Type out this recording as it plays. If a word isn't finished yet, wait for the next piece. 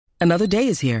Another day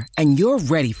is here, and you're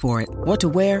ready for it. What to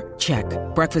wear? Check.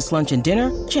 Breakfast, lunch, and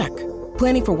dinner? Check.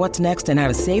 Planning for what's next and how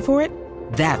to save for it?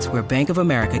 That's where Bank of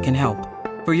America can help.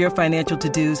 For your financial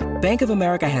to-dos, Bank of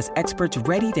America has experts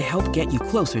ready to help get you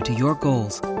closer to your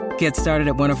goals. Get started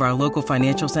at one of our local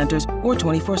financial centers or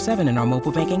 24/7 in our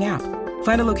mobile banking app.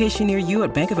 Find a location near you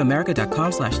at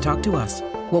bankofamerica.com/talktous.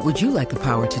 What would you like the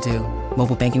power to do?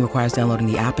 Mobile banking requires downloading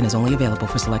the app and is only available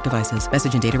for select devices.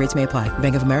 Message and data rates may apply.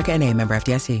 Bank of America N.A., member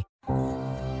FDIC.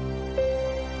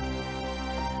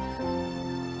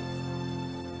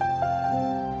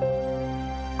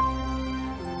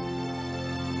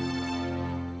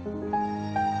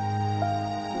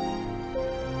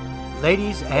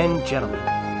 Ladies and gentlemen,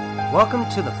 welcome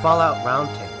to the Fallout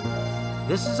Roundtable.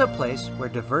 This is a place where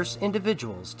diverse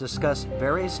individuals discuss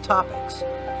various topics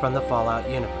from the Fallout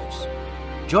universe.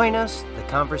 Join us, the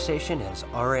conversation has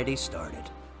already started.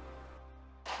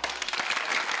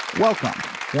 Welcome,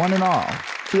 one and all,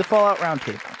 to the Fallout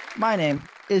Roundtable. My name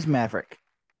is Maverick,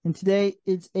 and today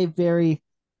is a very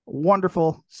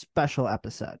wonderful, special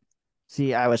episode.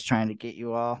 See, I was trying to get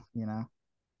you all,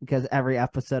 because every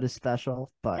episode is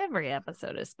special, but every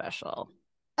episode is special.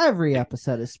 Every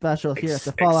episode is special here at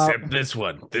the Fallout. Except this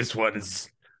one. This one is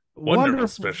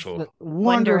special.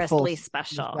 Wondrously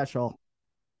special.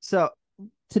 So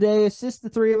today it's just the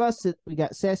three of us. We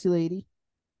got Sassy Lady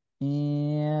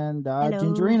and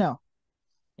Gingerino.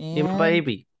 And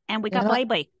baby. And we got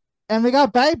Baby. And we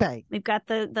got Baby. We've got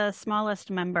the smallest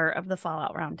member of the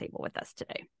Fallout Roundtable with us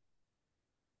today.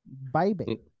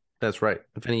 Baby. That's right.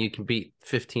 If any of you can beat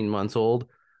 15 months old,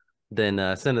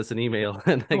 then send us an email.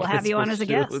 And we'll have you on as a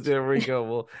guest. There we go.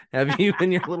 We'll have you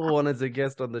and your little one as a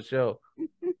guest on the show.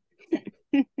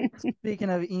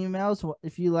 Speaking of emails,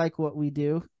 if you like what we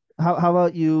do, how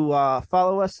about you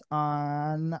follow us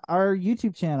on our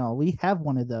YouTube channel? We have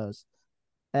one of those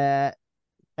at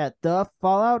the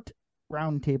Fallout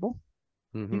Roundtable.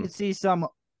 Mm-hmm. You can see some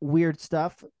weird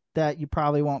stuff that you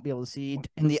probably won't be able to see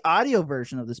in the audio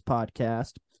version of this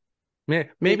podcast.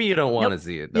 Maybe you don't want to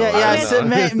see it. Yeah. So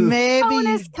maybe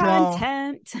bonus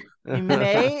content. You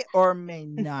may or may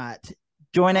not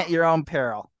join at your own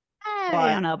peril. I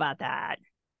don't know about that.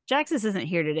 Jaxus isn't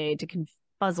here today to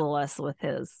puzzle us with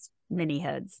his mini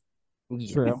heads.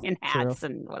 True. And hats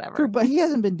and whatever. True, but he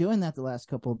hasn't been doing that the last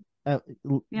couple. He's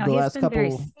been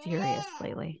very serious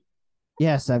lately.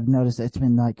 Yes, I've noticed it's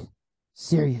been like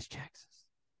serious, Jaxus.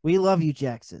 We love you,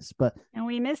 Jaxus, and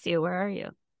we miss you. Where are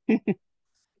you?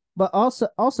 But also,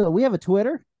 we have a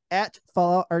Twitter at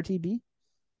Fallout RTB,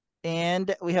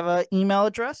 and we have an email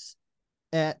address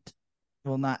at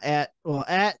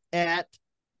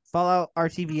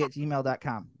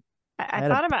falloutrtb@gmail.com. I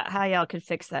thought about how y'all could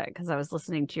fix that because I was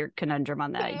listening to your conundrum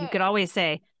on that. You could always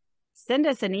say, send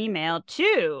us an email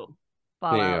to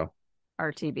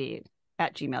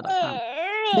falloutrtb@gmail.com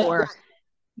or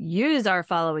use our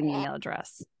following email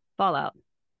address,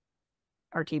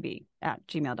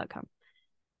 falloutrtb@gmail.com.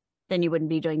 Then you wouldn't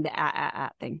be doing the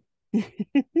at thing.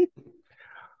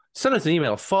 Send us an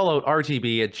email,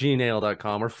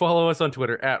 falloutrtb@gmail.com, or follow us on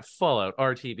Twitter at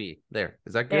falloutrtb. There.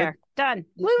 Is that good? There. Done.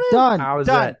 Done. How is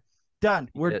done. that? Done.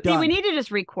 We're done. See, we need to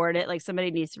just record it. Like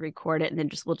somebody needs to record it, and then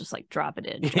we'll just like drop it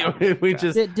in. We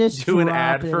just do an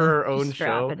ad for our own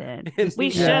show. Drop it in. We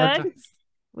should.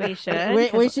 We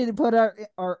should. We should put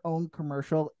our own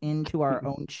commercial into our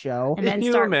own show. And then Can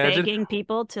you start imagine? begging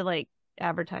people to like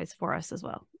advertise for us as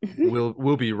well.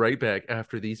 We'll be right back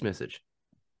after these messages.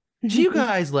 Do you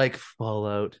guys like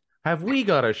Fallout? Have we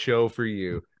got a show for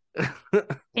you?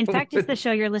 In fact, it's the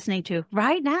show you're listening to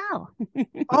right now.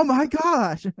 Oh my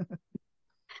gosh.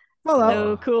 Fallout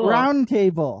So cool.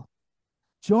 Roundtable.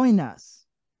 Join us.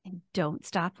 And don't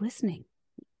stop listening.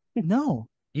 No.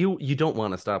 You don't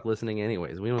want to stop listening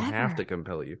anyways. We don't have Ever. to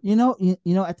compel you. You know,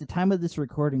 at the time of this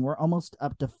recording, we're almost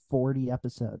up to 40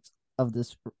 episodes of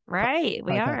this. Right.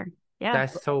 We Okay. are. Yeah.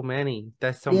 That's so many.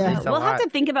 That's so Yeah. that's a We'll lot. have to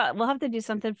think about, we'll have to do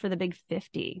something for the big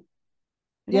 50.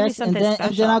 Yes, and then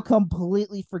I'll special.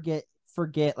 completely forget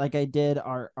like I did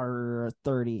our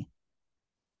 30.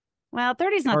 Well,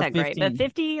 30 is not or that great, but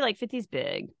 15. 50 is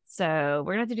big. So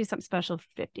we're going to have to do something special for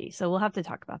 50. So we'll have to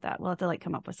talk about that. We'll have to like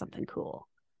come up with something cool.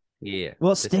 Yeah.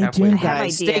 Well, Just stay halfway. tuned, I have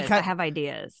guys. ideas. I have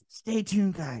ideas. Stay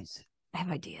tuned, guys. I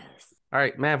have ideas. All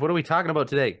right, Mav, what are we talking about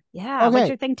today? Yeah. Okay. What's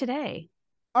your thing today?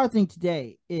 Our thing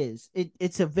today is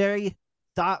it's a very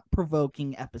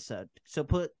thought-provoking episode. So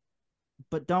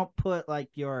don't put like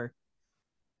your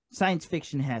science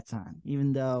fiction hats on,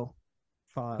 even though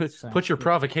Put your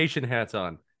provocation hats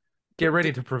on. Get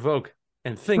ready to provoke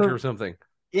and think or something.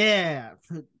 Yeah,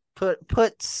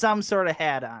 put some sort of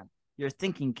hat on. Your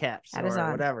thinking caps Hat or is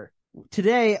on. whatever.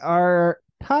 Today our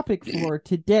topic for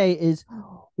today is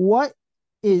what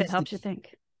is If it helps you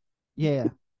think. Yeah.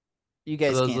 You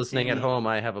guys For those can't listening see at me. home,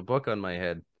 I have a book on my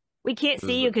head. We can't This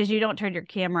see is you the- because you don't turn your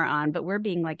camera on, but we're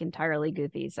being like entirely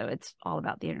goofy, so it's all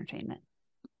about the entertainment.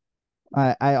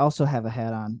 I also have a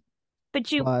hat on,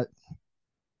 But you but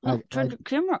don't turn I your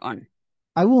camera on.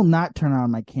 I will not turn on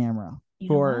my camera You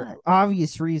know for what?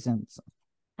 obvious reasons.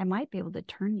 I might be able to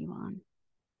turn you on.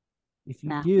 If you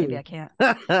Nah, do, maybe I can't.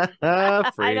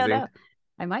 I Phrasing. don't know.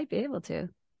 I might be able to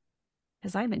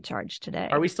because I'm in charge today.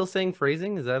 Are we still saying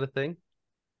phrasing? Is that a thing?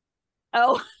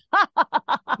 Oh.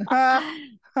 yeah.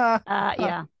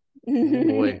 Yeah. Oh,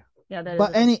 boy. Yeah, that is.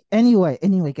 But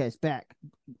anyway, guys, back.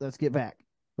 Let's get back.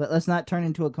 Let's not turn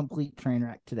into a complete train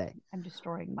wreck today. I'm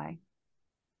destroying my.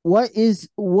 What is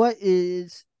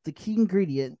the key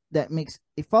ingredient that makes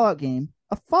a Fallout game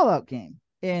a Fallout game?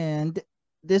 And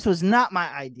this was not my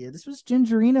idea. This was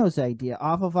Gingerino's idea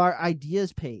off of our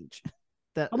ideas page.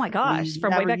 That Oh my gosh, we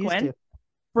from way never back used when? to.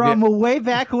 From way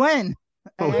back when.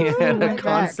 We Actually had a went back.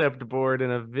 concept board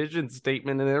and a vision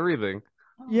statement and everything.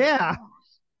 Yeah.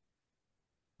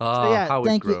 Ah, So yeah, how we've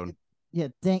thank grown. you.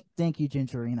 Yeah, thank you,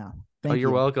 Gingerino. Oh,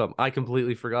 you're welcome. I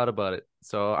completely forgot about it,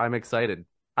 so I'm excited.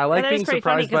 I Well, like that being is pretty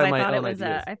funny surprised by because my own I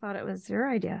ideas. thought it was your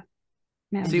idea.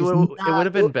 No. See, It is it would not-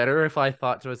 have been better if I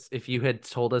thought to us if you had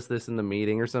told us this in the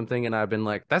meeting or something, and I've been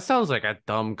like, "That sounds like a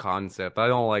dumb concept. I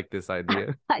don't like this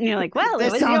idea." And you're like, well, it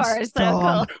This was sounds yours. So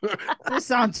dumb. cool. This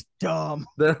sounds dumb.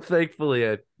 Then thankfully,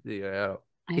 yeah,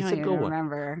 I It's don't a even good one.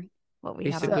 remember what we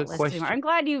It's have a on that good list question. anymore. I'm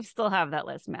glad you still have that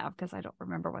list, Mav, because I don't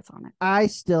remember what's on it. I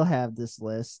still have this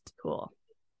list Cool.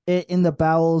 in the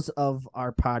bowels of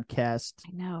our podcast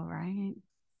I know, right?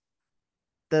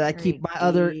 that I Very keep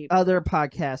my deep. other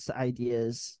podcast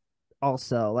ideas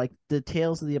also, like the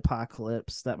Tales of the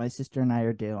Apocalypse that my sister and I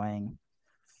are doing.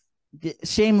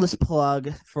 Shameless plug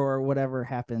for whatever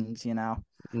happens,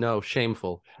 no,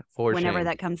 shameful for Whenever shame.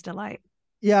 that comes to light.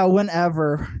 Yeah,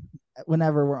 whenever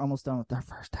we're almost done with our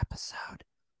first episode.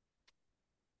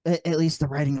 At least the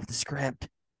writing of the script.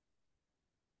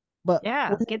 But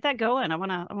Yeah, get that going. I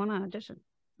wanna audition.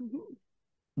 Mhm.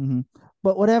 Mhm.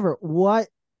 But whatever. What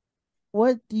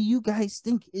do you guys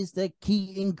think is the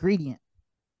key ingredient?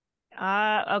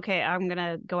 Okay, I'm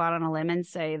gonna go out on a limb and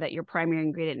say that your primary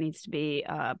ingredient needs to be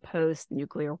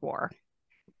post-nuclear war.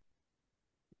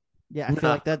 Yeah, I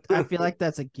feel like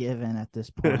that's a given at this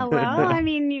point. Hello, I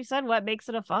mean, you said what makes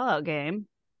it a Fallout game?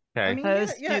 Okay. I mean,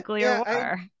 Post-nuclear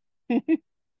war.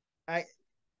 I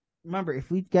remember, if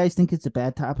we guys think it's a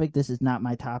bad topic, this is not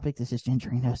my topic. This is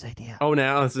Gingerino's idea. Oh,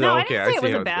 now it's No, okay. I didn't say it see was how a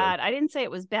it's going. bad. I didn't say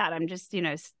it was bad. I'm just,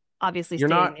 obviously You're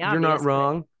stating not. the You're not obvious, but-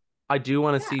 wrong. I do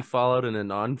want to see Fallout in a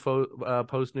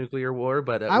non-post-nuclear war,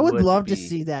 but I would love to be-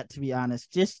 see that, to be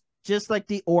honest. Just like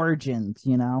the origins,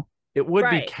 It would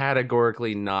Right. be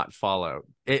categorically not Fallout.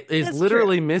 It is That's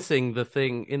literally missing the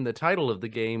thing in the title of the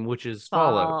game, which is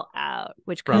Fallout. Fallout,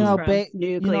 which From- comes from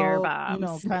nuclear you bombs.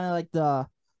 know, kind of like the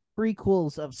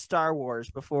prequels of Star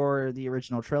Wars before the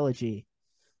original trilogy.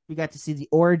 We got to see the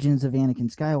origins of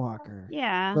Anakin Skywalker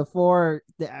Yeah, before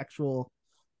the actual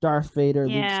Darth Vader,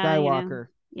 Luke Yeah, you know. Skywalker.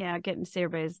 yeah, getting to see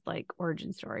everybody's like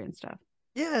origin story and stuff.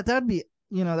 Yeah, that'd be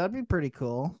pretty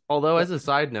cool. Although, as a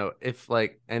side note, if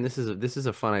and this is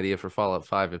a fun idea for Fallout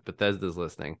 5 if Bethesda's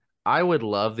listening, I would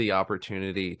love the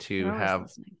opportunity to They're always have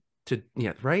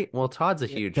listening. right. Well, Todd's a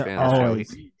Yeah, huge they're fan of the show.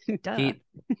 always- Duh.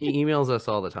 He emails us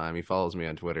all the time. He follows me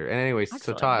on Twitter. And anyways, so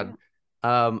Excellent, Todd,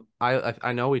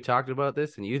 I know we talked about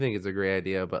this and you think it's a great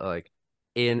idea, but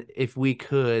if we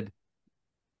could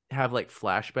have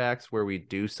flashbacks where we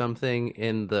do something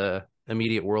in the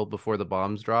immediate world before the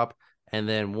bombs drop, and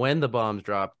then when the bombs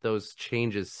drop, those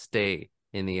changes stay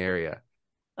in the area.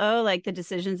 Oh, like the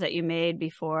decisions that you made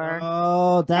before.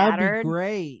 Oh, that'd mattered. be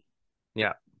great.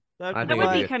 Yeah. That'd I be That think would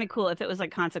it'd be be- kind of cool if it was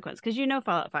like consequence, because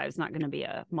Fallout 5 is not going to be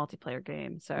a multiplayer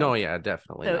game. So No, yeah,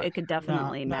 definitely. so not. it could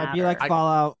definitely No, matter. it'd be like I-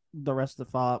 Fallout, the rest of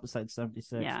Fallout besides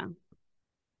 76. Yeah,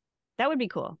 that would be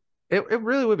cool. It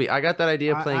really would be. I got that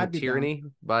idea I'd playing be Tyranny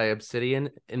by Obsidian.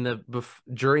 In the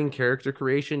during character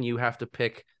creation, you have to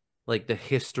pick the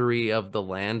history of the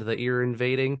land that you're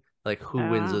invading, who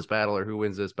wins Oh. this battle or who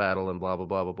wins this battle, and blah blah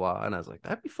blah blah blah. And I was like,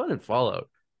 that'd be fun in Fallout.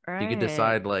 Right. You could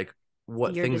decide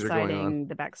what You're things are going on, deciding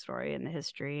the backstory and the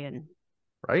history, and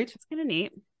right? it's kind of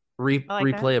neat. I like that.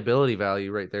 Replayability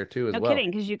value right there too as No well. kidding,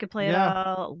 because you could play Yeah. it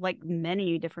all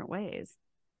many different ways.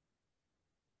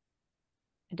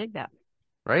 I dig that.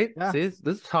 Right? Yeah. See,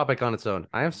 this is a topic on its own.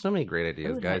 I have so many great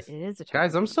ideas, Ooh, guys. It is a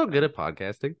Guys, I'm topic. so good at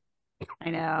podcasting. I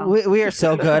know. We are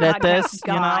so good at Podcast this.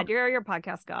 God. You're your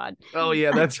podcast God. Oh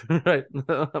yeah, that's right.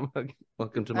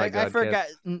 Welcome to my I Godcast. forgot.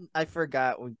 I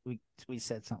forgot. We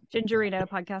said something. Gingerino,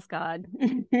 podcast God.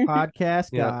 Podcast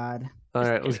Yeah. God. All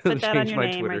right, Just I'm put gonna that on change your my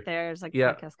name Twitter. right there. It's like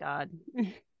Yeah. podcast God.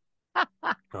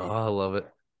 Oh, I love it.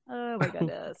 Oh my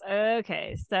goodness.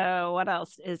 Okay, so what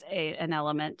else is an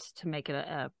element to make it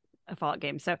a Fallout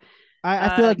game? So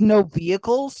I feel like no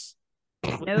vehicles.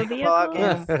 no Fallout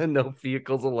vehicles, game. No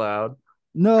vehicles allowed.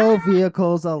 No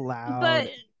vehicles allowed.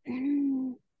 but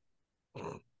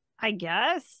I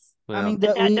guess I mean,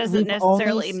 that doesn't we've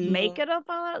necessarily only seen, make it a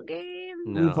Fallout game.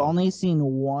 No. We've only seen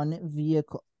one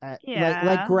vehicle, like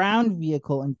Yeah. ground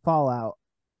vehicle in Fallout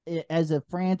as a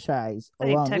franchise I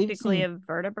think alone. We've technically seen, a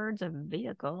vertibird's a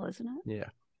vehicle, isn't it? Yeah.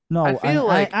 no, I feel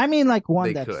like I mean like they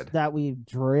one could. that we've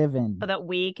driven. But that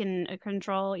we can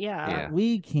control. Yeah. Yeah.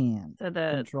 We can So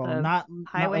the control, not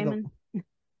highwayman.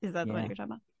 Is that the one Yeah. you're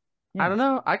talking about? I don't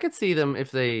know. I could see them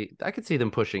I could see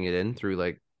them pushing it in through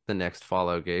like the next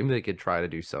Fallout game. They could try to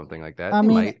do something like that. I They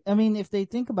mean, might. if they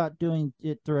think about doing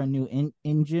it through a new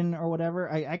engine or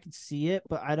whatever, I could see it,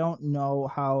 but I don't know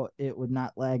how it would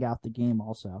not lag out the game.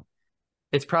 Also,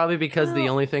 It's probably because the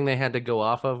Well- only thing they had to go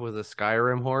off of was a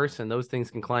Skyrim horse, and those things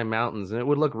can climb mountains, and it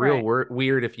would look real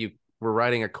weird if you were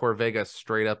riding a Corvega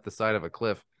straight up the side of a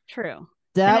cliff. True.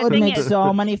 that the would thing make is-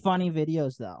 so many funny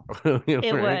videos, though.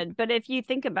 It Right? would. But if you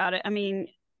think about it, I mean,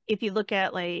 if you look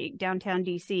at like downtown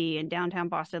DC and downtown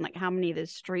Boston, like how many of the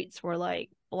streets were like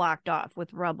blocked off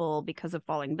with rubble because of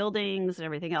falling buildings and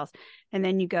everything else. And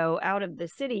then you go out of the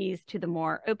cities to the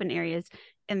more open areas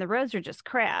and the roads are just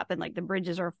crap and like the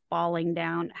bridges are falling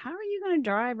down. How are you going to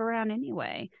drive around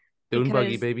anyway? Dune buggy,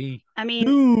 Because, baby. I mean,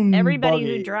 Dune everybody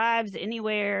buggy. who drives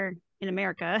anywhere in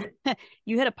America,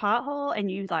 you hit a pothole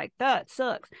and you like, that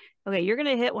sucks. Okay, you're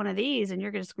gonna hit one of these and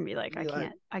you're just gonna be like,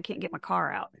 I can't get my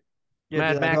car out.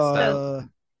 Mad Max style.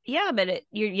 Yeah, but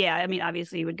I mean,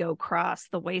 obviously you would go across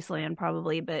the wasteland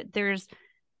probably, but there's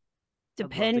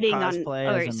depending on cosplay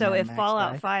as okay, a so Mad if Max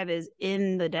Fallout guy. 5 is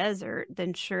in the desert,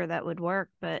 then sure that would work.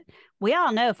 But we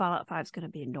all know Fallout 5 is gonna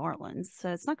be in New Orleans, so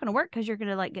it's not gonna work because you're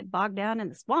gonna like get bogged down in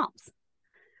the swamps.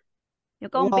 You're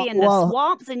gonna be in the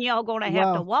swamps and y'all gonna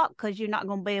have to walk because you're not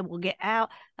gonna be able to get out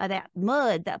of that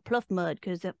mud, that pluff mud,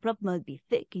 because that pluff mud be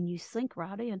thick and you sink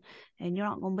right in and you're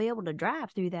not gonna be able to drive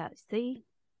through that. See?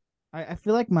 I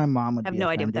feel like my mom would. I have be no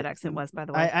idea what that offended. accent was, by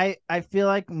the way. I feel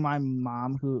like my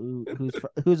mom,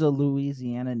 who's a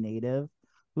Louisiana native,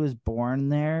 who was born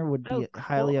there, would be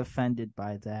highly offended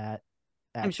by that.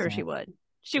 I'm sure she accent. would.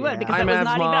 She would, because Hi, it was Mav's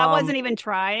not even. I mom. wasn't even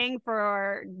trying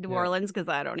for New Orleans because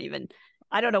I don't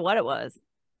know what it was.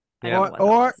 I don't know what that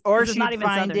was. Or This is she'd not even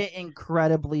find Southern. it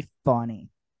incredibly funny.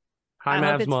 Hi, I hope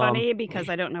Mav's it's mom. funny because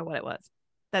I don't know what it was.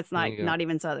 That's There not you go. not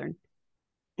even Southern.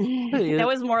 yeah. That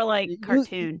was more like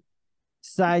cartoon.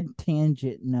 Side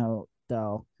tangent note,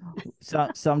 though. So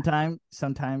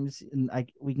sometimes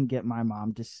we can get my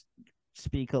mom to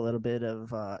speak a little bit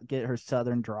of get her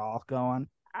Southern drawl going.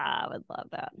 I would love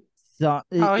that. So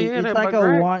yeah, it's but like a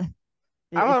great. one.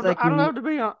 I'd love to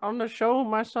be on the show,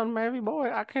 my son Mavy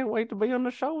Boy. I can't wait to be on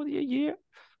the show with you. Yeah.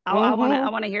 I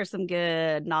want to hear some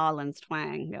good New Orleans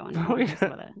twang going. I wanna hear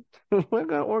some of that.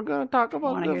 We're gonna talk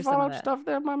about wanna the hear some of Fallout that. stuff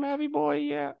there, my Mavy Boy.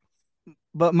 Yeah.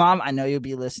 But Mom, I know you'll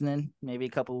be listening. Maybe a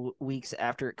couple weeks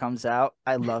after it comes out.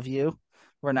 I love you.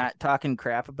 We're not talking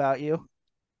crap about you.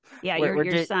 Yeah,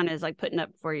 your son is like putting up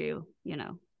for you. You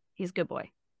know, he's a good boy.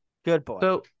 Good boy.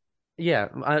 So, yeah,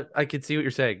 I could see what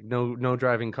you're saying. No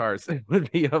driving cars. It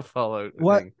would be a Fallout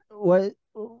What? thing.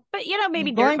 But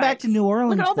maybe Going dirt back to bikes. New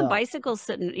Orleans? Look at all the though. bicycles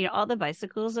sitting. All the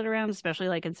bicycles that are around, especially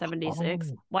like in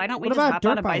 '76. Oh. Why don't we What just about hop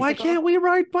on dirt a bikes? bicycle? Why can't we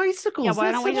ride bicycles? Yeah,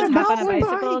 why don't we That's just such hop on a mountain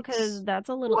bicycle? bikes. Because that's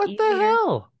a little What easier. the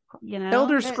hell? You know,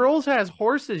 Elder Scrolls has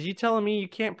horses. You telling me you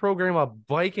can't program a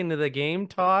bike into the game,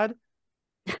 Todd?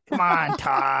 Come on,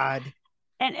 Todd.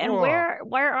 And Oh.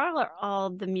 where are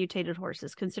all the mutated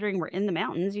horses? Considering we're in the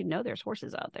mountains, you know there's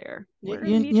horses out there. Where are the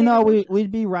You mutated know horses?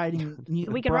 we'd be riding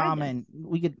We could ride them. Brahmin.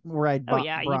 We could ride. Oh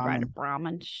yeah, you'd ride a Brahmin.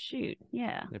 Brahmin. Shoot,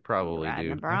 yeah. They probably Riding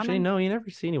do. a Brahmin? Actually, no, you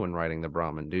never see anyone riding the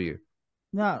Brahmin, do you?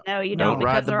 No, No, you Don't don't,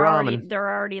 ride because the they're Brahmin.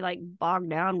 already like bogged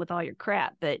down with all your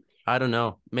crap. But I don't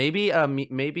know. Maybe a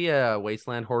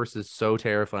wasteland horse is so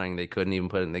terrifying they couldn't even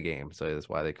put it in the game, so that's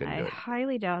why they couldn't I do it.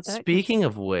 highly doubt that. Speaking 'cause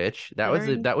of which,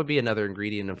 considering- that would be another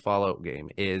ingredient in Fallout game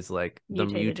is like the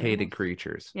Mutated mutated animals.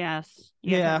 creatures. yes,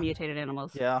 you have to Yeah. have mutated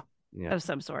animals yeah. Yeah, of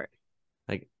some sort.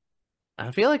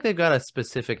 I feel like they've got a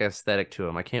specific aesthetic to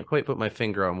them. I can't quite put my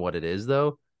finger on what it is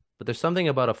though, but there's something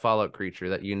about a Fallout creature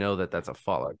that you know that's a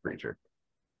Fallout creature.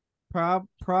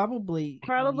 Probably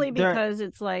Probably they're- because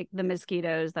it's like the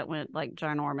mosquitoes that went like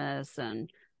ginormous and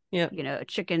Yeah. You know, a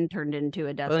chicken turned into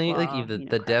a death Well, claw. like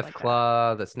the Death like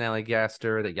Claw, the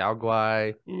Snallygaster, the Yao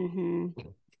Guai. Mm-hmm.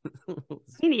 I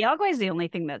mean, the Yao Guai is the only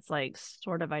thing that's like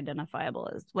sort of identifiable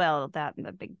as well. That and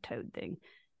the big toad thing,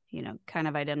 kind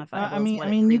of identifiable. I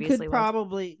mean, you could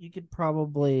probably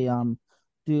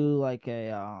do like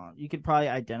you could probably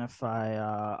identify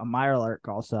a Mirelurk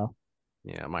also.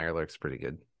 Yeah, Mirelurk's pretty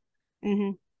good.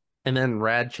 Mm-hmm. And then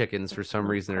rad chickens for some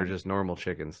reason are just normal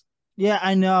chickens. Yeah,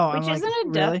 I know. Which isn't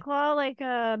a death claw like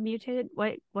a mutated?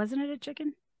 Wait, wasn't it a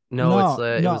chicken? No,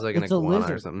 it was like an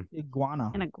iguana or something.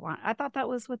 Iguana. An iguana. I thought that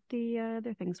was what the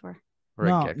other things were. Or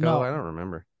a gecko? I don't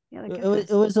remember. Yeah,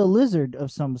 it was a lizard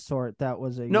of some sort. That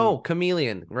was a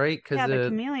chameleon, right? Yeah, the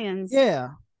chameleons.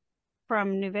 Yeah,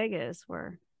 from New Vegas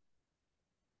were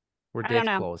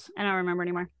death claws. I don't remember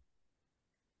anymore.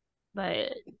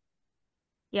 But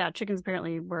yeah, chickens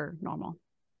apparently were normal,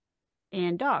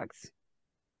 and dogs.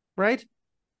 Right?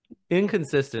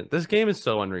 Inconsistent. This game is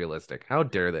so unrealistic. How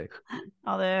dare they?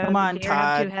 Although come on, the deer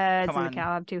have 2 heads and the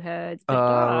cow have 2 heads, but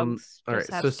dogs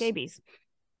just have scabies.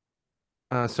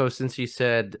 So since you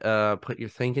said put your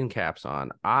thinking caps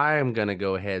on, I'm gonna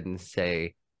go ahead and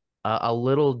say a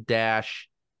little dash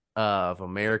of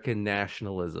American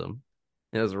nationalism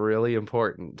is really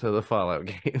important to the Fallout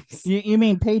games. You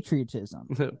mean patriotism?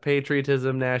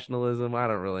 Patriotism, nationalism. I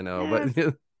don't really know,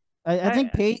 but I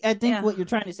think what you're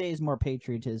trying to say is more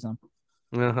patriotism.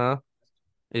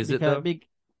 Is it though?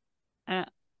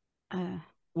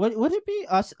 What would it be?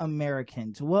 Us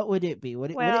Americans. What would it be?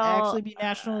 Would it actually be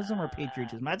nationalism or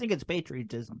patriotism? I think it's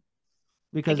patriotism.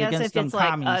 Because I guess against if it's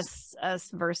communists. like us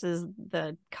versus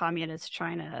the communist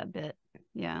China a bit,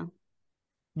 yeah.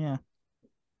 Yeah.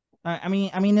 I mean,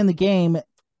 in the game,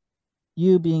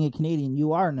 you being a Canadian,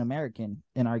 you are an American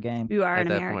in our game. You are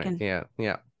an American. Yeah.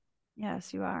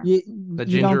 Yes, you are. The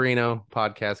Gingerino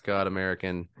podcast God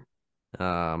American.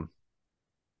 I'm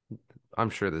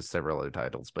sure there's several other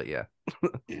titles, but yeah.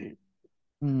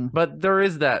 But there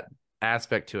is that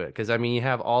aspect to it because I mean you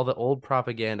have all the old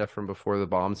propaganda from before the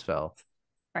bombs fell,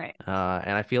 right?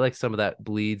 And I feel like some of that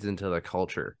bleeds into the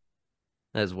culture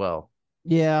as well.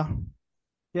 Yeah,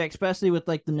 especially with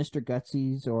like the Mr.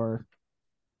 Gutsies or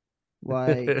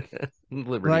like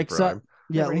Liberty Prime.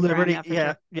 Liberty.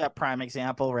 Yeah, prime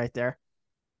example right there.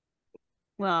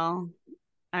 Well,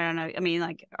 I don't know. I mean,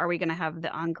 like, are we going to have the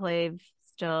Enclave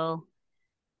still?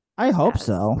 I hope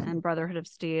so. And Brotherhood of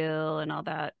Steel and all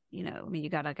that. I mean, you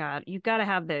gotta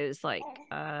have those like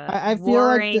I feel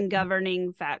warring like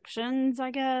governing factions,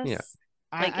 I guess. Yeah.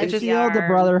 Like I feel the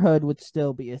Brotherhood would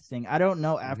still be a thing. I don't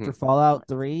know after Fallout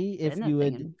 3 if you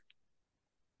would.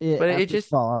 But it just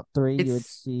Fallout 3 you would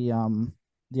see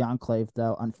the Enclave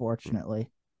though, unfortunately.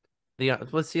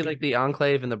 Let's see, like the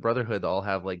Enclave and the Brotherhood all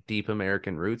have like deep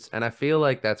American roots, and I feel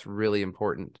like that's really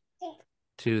important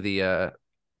to the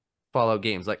Fallout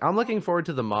games. Like I'm looking forward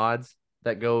to the mods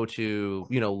that go to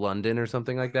London or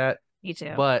something like that. Me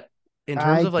too. But in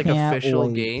terms of like official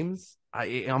games,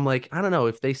 I'm like, I don't know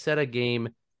if they set a game.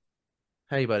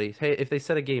 Hey buddy, if they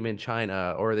set a game in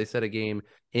China or they set a game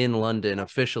in London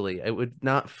officially, it would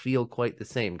not feel quite the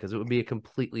same because it would be a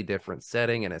completely different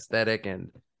setting and aesthetic. And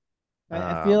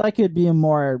I feel like it'd be a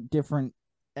more different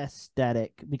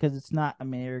aesthetic because it's not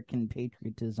American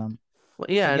patriotism. Well,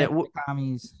 yeah, and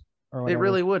commies. It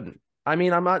really wouldn't. I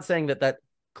mean, I'm not saying that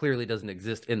clearly doesn't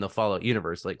exist in the Fallout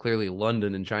universe. Like, clearly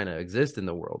London and China exist in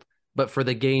the world. But for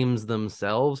the games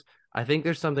themselves, I think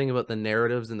there's something about the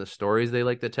narratives and the stories they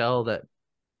like to tell that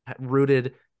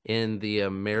rooted in the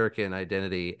American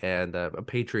identity and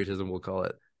patriotism, we'll call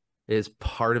it, is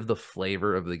part of the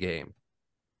flavor of the game.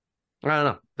 I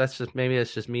don't know. That's just me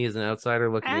as an outsider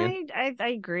looking in. I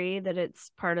agree that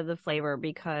it's part of the flavor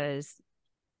because,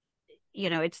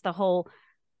 it's the whole...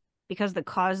 Because the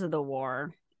cause of the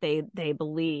war, they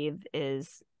believe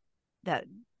is that,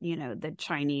 the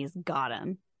Chinese got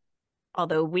him.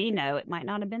 Although we know it might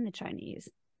not have been the Chinese.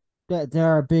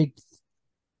 There are big...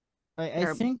 I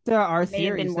think there are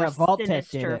theories that Vault-Tec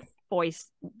did it.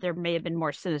 There may have been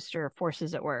more sinister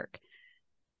forces at work.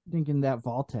 Thinking that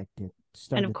Vault-Tec did.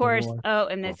 And of course,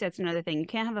 that's another thing. You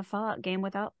can't have a Fallout game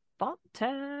without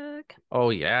Vault-Tec.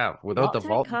 Oh yeah, without the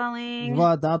vault calling.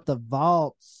 Without the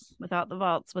vaults. Without the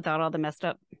vaults, without all the messed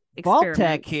up experiments.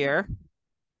 Vault-Tec here.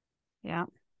 Yeah.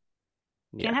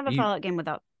 Can't have a Fallout game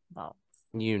without vaults.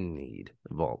 You need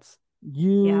vaults.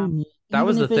 That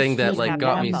was the thing that like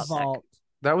got me. Vault.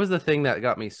 That was the thing that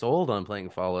got me sold on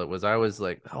playing Fallout. Was I was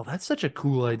like, oh, that's such a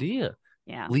cool idea.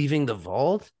 Yeah. Leaving the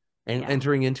vault and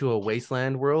entering into a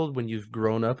wasteland world when you've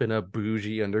grown up in a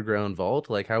bougie underground vault.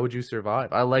 Like, how would you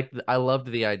survive? I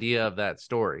loved the idea of that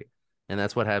story. and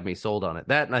that's what had me sold on it.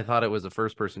 That, and I thought it was a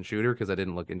first-person shooter because I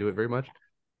didn't look into it very much.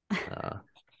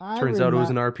 Turns out it was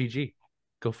an RPG.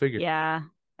 Go figure. Yeah,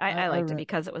 I liked it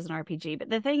because it was an RPG. But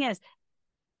the thing is,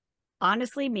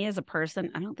 honestly, me as a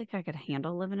person, I don't think I could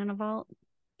handle living in a vault.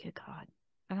 Good God,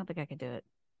 I don't think I could do it.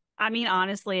 I mean,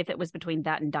 honestly, if it was between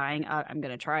that and dying, I'm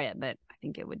gonna try it, but I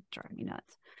think it would drive me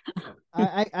nuts.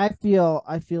 I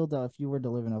feel though, if you were to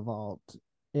live in a vault,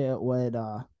 it would.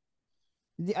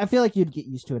 I feel like you'd get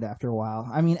used to it after a while.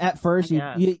 I mean, at first,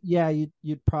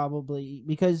 you'd probably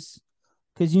because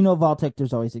Vault-Tec,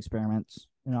 there's always experiments,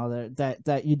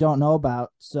 that you don't know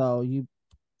about. So you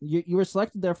were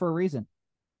selected there for a reason.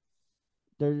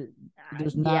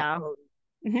 There's not.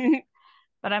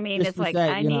 But I mean, it's like,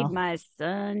 I need my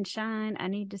sunshine. I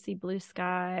need to see blue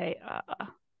sky.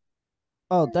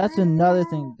 Oh, that's another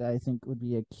thing that I think would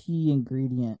be a key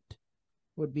ingredient.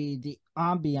 Would be the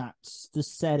ambiance, the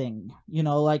setting.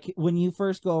 Like when you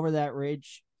first go over that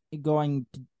ridge, going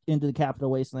into the Capital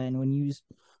Wasteland,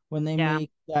 when they make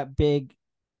that big,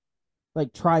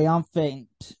 like, triumphant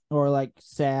or like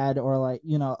sad or like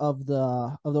of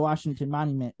the Washington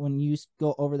Monument, when you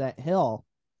go over that hill,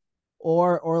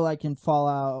 or like in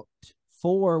Fallout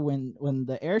 4 when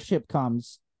the airship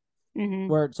comes,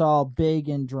 where it's all big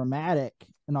and dramatic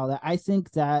and all that. I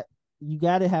think that you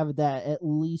got to have that at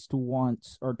least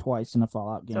once or twice in a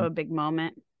Fallout game. So a big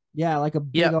moment. Yeah, like a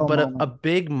big moment. A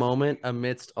big moment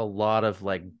amidst a lot of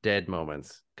like dead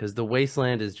moments, because the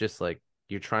wasteland is just like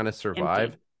you're trying to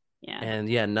survive.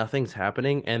 Empty. And nothing's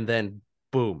happening, and then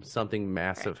boom, something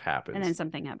massive happens. And then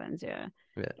something happens, and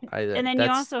then you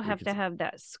also have to have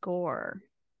that score.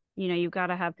 You've got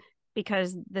to have,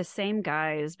 because the same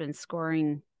guy has been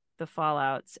scoring the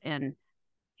Fallouts, and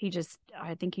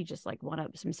I think he just like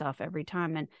one-ups himself every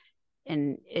time,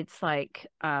 and it's like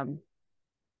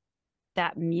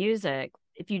that music.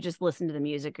 If you just listen to the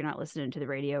music, you're not listening to the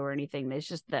radio or anything. There's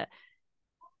just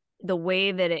the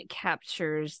way that it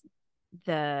captures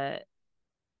the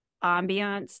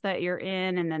ambiance that you're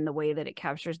in, and then the way that it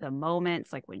captures the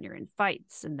moments, like when you're in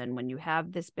fights, and then when you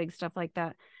have this big stuff like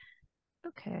that.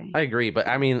 Okay, I agree, but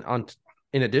I mean,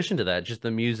 in addition to that, just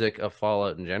the music of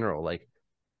Fallout in general, like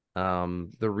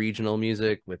the regional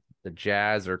music with the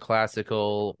jazz or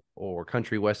classical or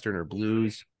country western or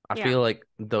blues. I feel like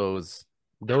those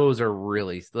are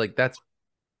really, like, that's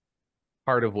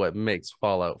part of what makes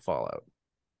Fallout.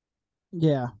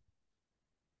 Yeah,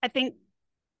 I think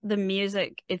the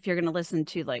music, if you're going to listen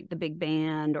to like the big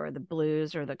band or the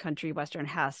blues or the country western,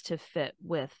 has to fit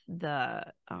with the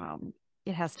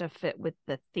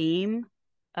theme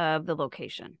of the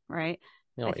location, right?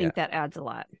 I think that adds a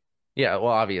lot. Yeah,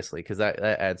 well, obviously, because that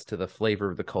adds to the flavor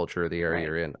of the culture of the area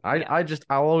you're in.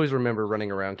 I'll always remember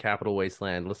running around Capital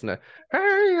Wasteland, listening to,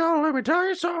 "Hey, y'all, let me tell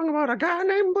you a song about a guy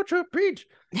named Butcher Peach."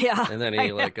 Yeah, and then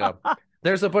he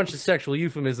there's a bunch of sexual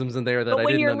euphemisms in there that I didn't understand.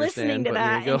 But when you're listening to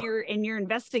that and you're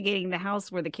investigating the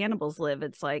house where the cannibals live,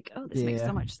 it's like, oh, this makes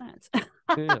so much sense.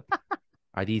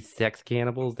 Are these sex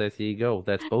cannibals? There you go.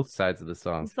 That's both sides of the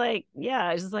song. It's like,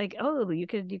 it's just like, oh, you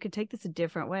could take this a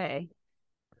different way.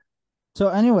 So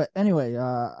anyway,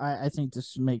 I think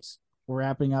this makes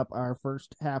wrapping up our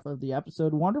first half of the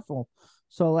episode wonderful.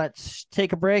 So let's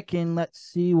take a break and let's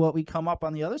see what we come up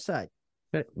on the other side.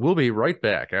 We'll be right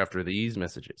back after these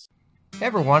messages.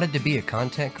 Ever wanted to be a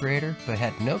content creator but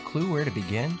had no clue where to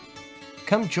begin?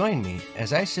 Come join me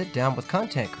as I sit down with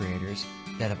content creators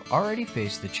that have already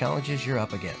faced the challenges you're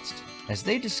up against, as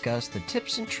they discuss the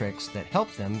tips and tricks that help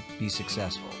them be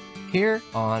successful. Here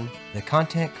on The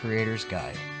Content Creator's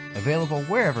Guide, available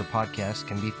wherever podcasts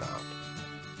can be found.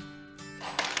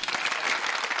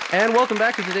 And welcome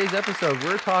back to today's episode.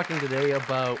 We're talking today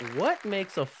about what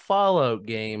makes a Fallout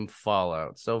game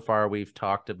Fallout. So far, we've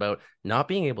talked about not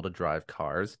being able to drive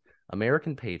cars,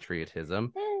 American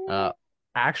patriotism,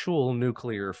 actual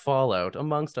nuclear fallout,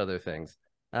 amongst other things.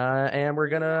 And we're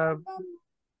gonna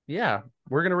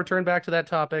return back to that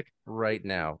topic right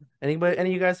now. Any of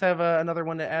you guys have another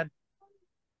one to add?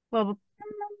 Well,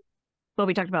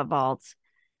 we talked about vaults.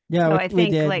 Yeah, so I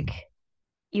think like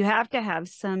you have to have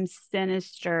some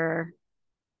sinister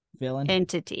villain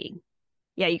entity.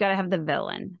 Yeah, you got to have the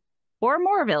villain or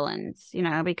more villains,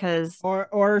 because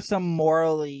or some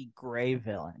morally gray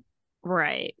villain.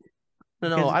 Right.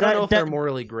 No, I don't know if they're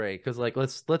morally gray, because like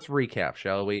let's recap,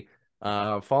 shall we?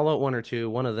 Fallout 1 or 2,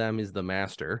 one of them is the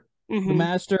Master. Mm-hmm. The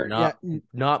Master,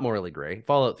 not morally gray.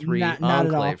 Fallout 3,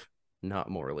 Enclave, not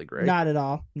morally gray. Not at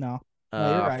all. No. You're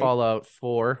right. Fallout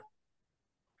 4,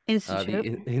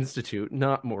 Institute. the Institute,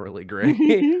 not morally gray.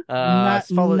 Fallout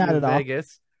New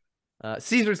Vegas,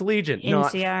 Caesar's Legion,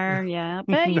 NCR, yeah.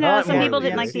 But, not some people morally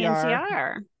didn't like the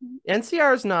NCR.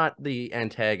 NCR is not the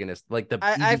antagonist, like the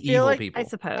I feel evil like, people. I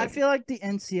suppose. I feel like the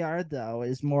NCR though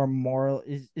is more moral,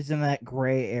 is in that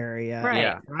gray area. Right.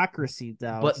 Yeah. Bureaucracy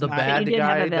though. But it's the not- bad you did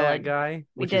have a guy, villain.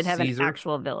 We which did is have Caesar. an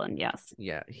actual villain, yes.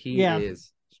 Yeah, he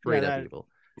is straight up that- evil.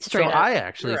 Straight so up. I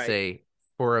actually You're right. say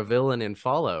for a villain in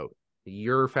Fallout,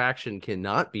 your faction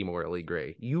cannot be morally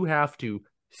gray. You have to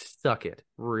suck it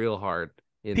real hard.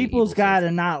 People's gotta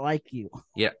not like you.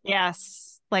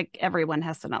 Yes. Like everyone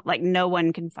has to not, like no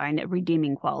one can find a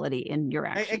redeeming quality in your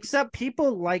actions. Except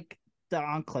people like the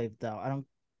Enclave though.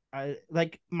 I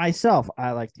like myself,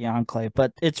 I like the Enclave,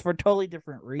 but it's for totally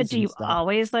different reasons. But do you though.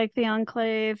 always like the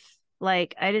Enclave?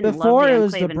 Like I didn't Before love the it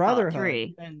was Enclave the in Fallout Brotherhood,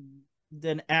 3. and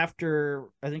then after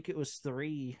I think it was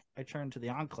 3, I turned to the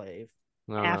Enclave.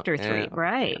 After 3,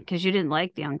 right? Because you didn't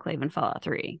like the Enclave in Fallout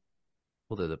 3.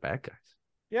 Well, they're the bad guys.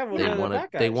 Yeah, well,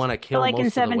 They want to kill. But like most in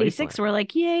of the 76, wasteland. we're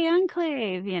like, yay,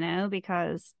 Enclave,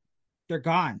 because they're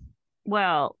gone.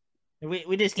 well,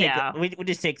 We just take we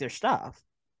just take their stuff.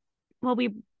 well,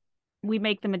 we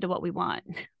make them into what we want.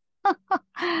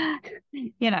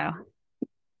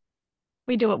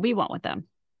 We do what we want with them.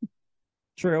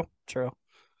 True.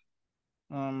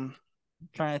 Trying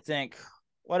to think,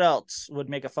 what else would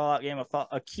make a Fallout game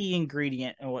a key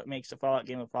ingredient in what makes a Fallout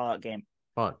game a Fallout game?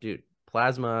 Oh, dude,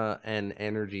 plasma and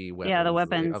energy weapons. Yeah, the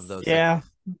weapons. of those. Yeah,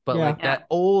 but yeah. like that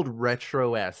old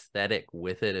retro aesthetic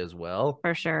with it as well.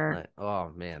 For sure. Like,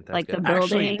 oh man, that's Like good. the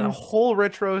Actually, the buildings. whole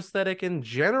retro aesthetic in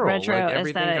general, Retro like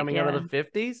everything aesthetic, coming out of the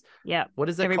 50s. Yeah. What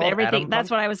is that called? Everything. Atom That's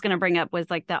pump? what I was going to bring up was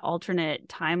like that alternate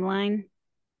timeline.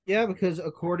 Yeah, because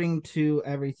according to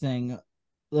everything,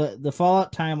 the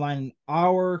Fallout timeline,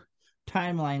 our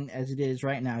timeline as it is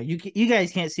right now, you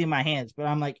guys can't see my hands, but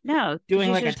I'm like No, doing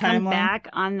you like should a come timeline. back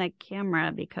on the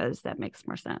camera because that makes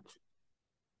more sense.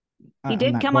 He I'm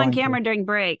did not come on going to. camera during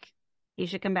break. He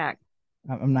should come back.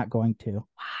 I'm not going to. Why?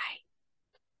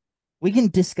 We can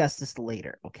discuss this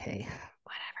later, okay?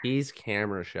 Whatever. He's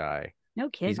camera shy. No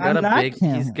kidding. He's got I'm not he's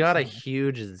camera got a shy.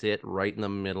 huge zit right in the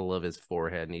middle of his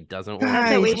forehead, and he doesn't want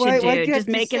That's Guys, what we why- should why'd do. you have Just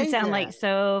to make him say sound that? like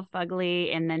so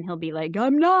fugly, and then he'll be like,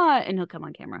 "I'm not," and he'll come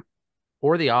on camera.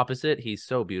 Or the opposite, he's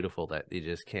so beautiful that he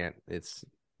just can't. It's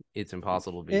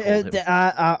impossible to behold him.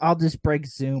 I'll just break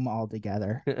Zoom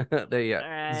altogether. Zoom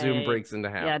Alright. breaks into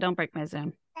half. Yeah, don't break my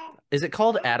Zoom. Is it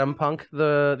called Atom Punk,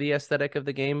 the aesthetic of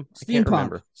the game? I can't Steampunk.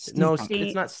 remember. No, Steampunk.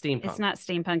 it's not steampunk. It's not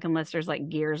steampunk unless there's like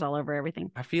gears all over everything.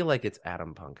 I feel like it's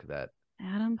Atom Punk. That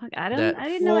Atom Punk. I That-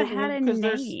 didn't know it Well, had a 'cause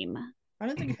there's- name. I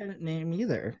didn't think it had a name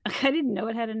either. I didn't know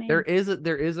it had a name. there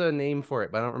is a name for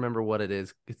it, but I don't remember what it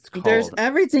is. It's called.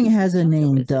 Everything has a I don't know if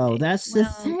name it's a though. name. That's the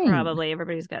Well, thing. Probably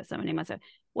everybody's got some name on it.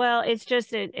 Well, it's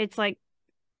just it's like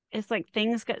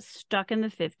things got stuck in the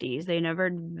 50s. They never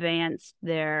advanced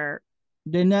their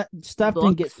Stuff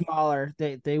didn't get Books. smaller.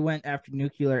 They went after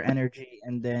nuclear energy,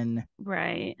 and then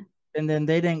right, they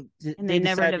didn't. and they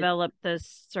never decided developed the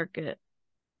circuit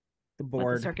the what, the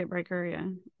board. circuit breaker. Yeah,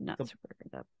 not The- circuit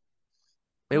breaker.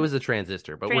 It was a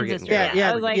transistor, but we're getting Transistor, to Yeah,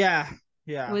 that. I was like- yeah.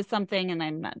 It was something, and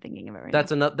I'm not thinking of it right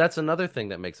That's now. another thing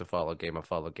that makes a Fallout game a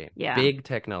Fallout game. Yeah. Big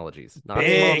technologies, not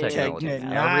Big small technologies.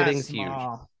 technology, not Everything's huge.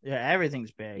 small. Yeah,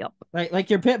 everything's big. Yep. Like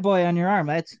your Pit Boy on your arm.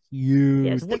 That's huge.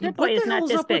 Yes, the What Pip-Boy the is hell not is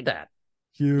this up with big. that?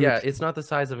 Huge. Yeah, it's not the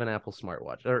size of an Apple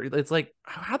smartwatch. Or it's like,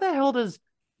 how the hell does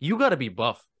you got to be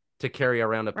buff to carry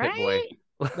around a Pit Boy?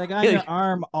 Right? Like on your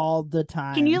arm all the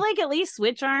time. Can you like at least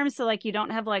switch arms so like you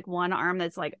don't have like one arm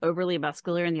that's like overly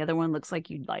muscular and the other one looks like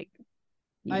you'd like.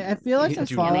 I feel like in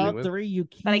You Fallout know. 3 you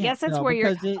can't. But I guess that's though, where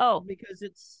you're- because because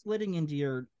it's slitting into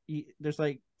your. There's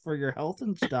like for your health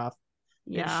and stuff.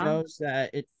 Yeah. It shows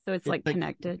that it. So it's like like-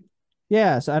 connected,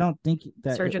 Yeah, so I don't think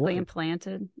that it surgically works.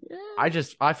 implanted.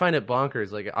 I find it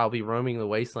bonkers. Like I'll be roaming the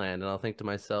wasteland and I'll think to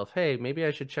myself, hey, maybe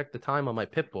I should check the time on my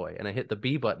Pip Boy. And I hit the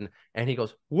B button and he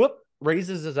goes, whoop,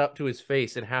 raises it up to his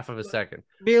face in half of a second.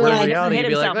 Be Where in like, reality, hit you'd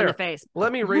be like, himself in the "There, face.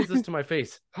 let me raise this to my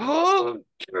face.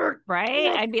 Right?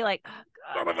 I'd be like,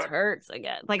 oh, God, this hurts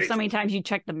again. Like so many times you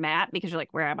check the map because you're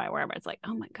like, where am I? Where am I? It's like,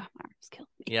 oh my God, my arm's killing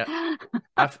me. Yeah.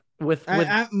 with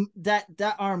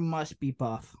that arm must be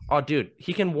buff. oh dude,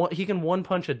 he can one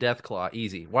punch a Deathclaw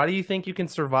easy. Why do you think you can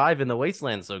survive in the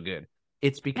wasteland so good?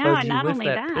 It's because and you not lift only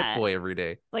that that. Pip Boy every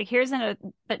day. Like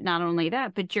but not only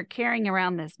that, but you're carrying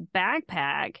around this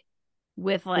backpack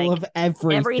with Full like of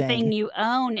everything. everything you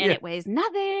own and Yeah. it weighs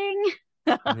nothing.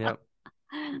 Yep.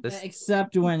 This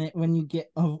Except when you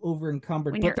get over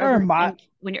encumbered. when But you're there are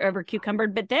when you're over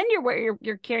cucumbered, but then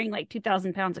you're carrying like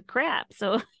 2,000 pounds of crap.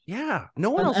 So yeah,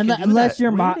 no one else can do unless that.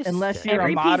 you're Wait a unless second. you're a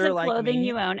every piece modder of like clothing me.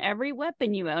 you own, every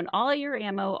weapon you own, all your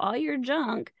ammo, all your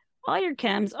junk all your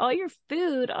chems, all your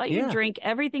food, all your Yeah. drink,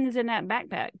 everything's in that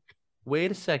backpack.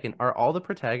 Wait a second. Are all the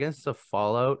protagonists of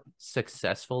Fallout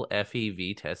successful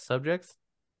FEV test subjects?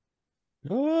 I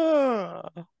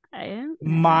don't know.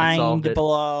 I solved Mind it.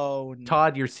 blown.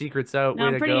 Todd, your secret's out. No, Way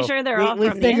I'm to pretty go. sure they're We, all we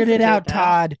from the figured it Institute, out, though.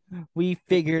 Todd. We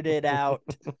figured it out.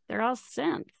 They're all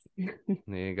synths. There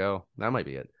you go. That might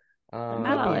be it. They're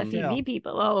not all Um, FEV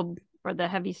people. Oh, for the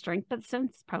heavy strength, but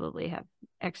synths probably have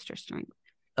extra strength.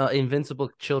 Invincible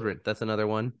Children. That's another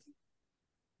one.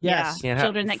 Yes. Can't have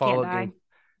Children that Fallout can't die. game.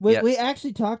 We Yes. we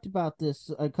actually talked about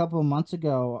this a couple of months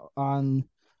ago on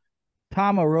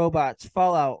Tama Robot's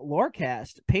Fallout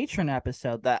Lorecast patron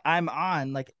episode that I'm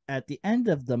on like at the end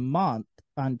of the month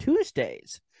on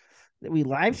Tuesdays. That we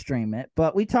live stream it,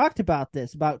 but we talked about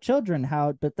this about children,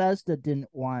 how Bethesda didn't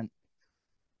want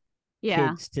Yeah.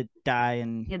 kids to die,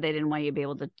 and Yeah, they didn't want you to be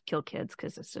able to kill kids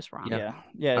because it's just wrong. yeah.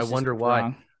 I it's just wonder why.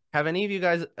 wrong. Have any of you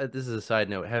guys? This is a side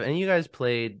note. Have any of you guys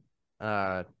played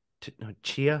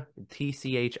Chia?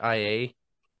 TCHIA?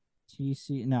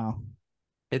 GC no.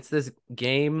 It's this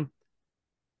game.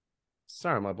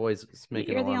 Sorry, my boy's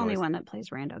making You're a the lot of only noise. one that plays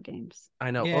rando games.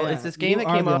 I know. Well, it's Yeah, this game you that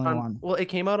are came the out only on. one. Well, it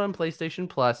came out on PlayStation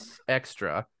Plus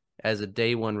Extra as a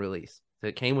day one release. So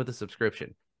it came with a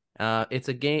subscription. It's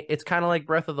a game. It's kind of like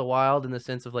Breath of the Wild in the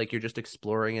sense of like you're just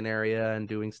exploring an area and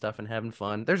doing stuff and having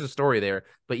fun. There's a story there,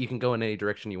 but you can go in any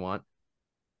direction you want.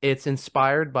 It's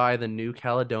inspired by the New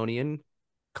Caledonian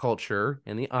culture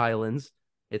and the islands.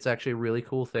 It's actually a really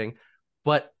cool thing.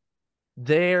 But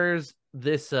there's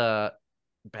this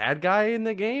bad guy in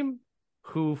the game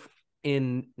who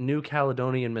in New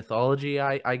Caledonian mythology,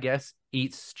 I guess,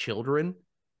 eats children.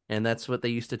 And that's what they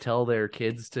used to tell their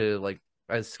kids to like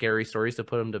as scary stories to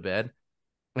put them to bed.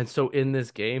 And so in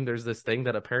this game, there's this thing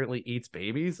that apparently eats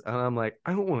babies. And I'm like,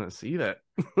 I don't want to see that.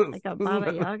 Like a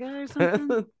Baba Yaga or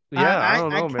something? Yeah, I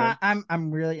don't know, man.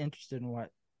 I'm really interested in what.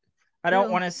 I don't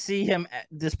Well- want to see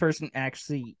this person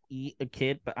actually eat a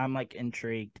kid, but I'm like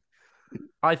intrigued.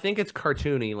 I think it's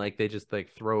cartoony, like they just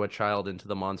like throw a child into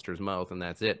the monster's mouth and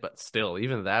that's it. But still,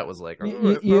 even that was like,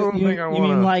 You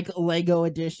mean like Lego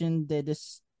edition? They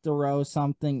just throw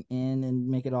something in and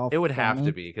make it all. It would have to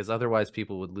funny? be because otherwise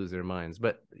people would lose their minds.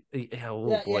 But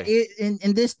oh boy,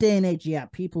 in this day and age, yeah,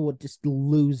 people would just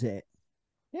lose it.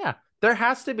 yeah, there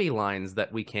has to be lines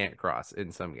that we can't cross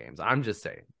in some games. I'm just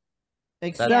saying.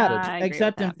 Except I agree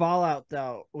except with in that. Fallout,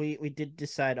 though, we did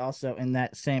decide also in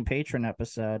that same patron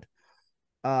episode,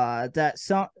 that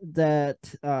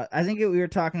I think we were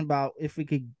talking about if we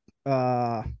could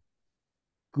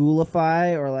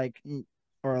ghoulify or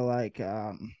like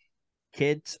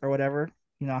kids or whatever,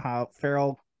 you know how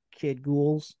feral kid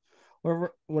ghouls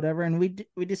or whatever, and we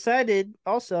decided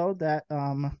also that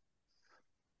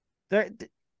there.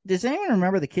 Does anyone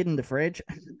remember the kid in the fridge?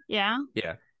 Yeah,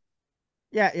 Yeah,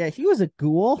 Yeah, he was a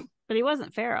ghoul. but he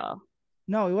wasn't feral.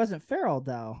 No, he wasn't feral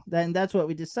though. Then that's what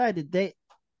we decided.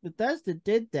 Bethesda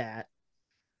did that,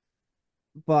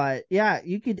 but yeah,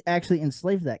 you could actually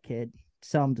enslave that kid,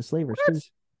 sell him to slavers too.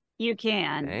 You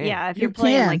can. Dang. Yeah, if You you're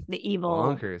playing can. like the evil.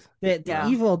 bonkers. The Yeah.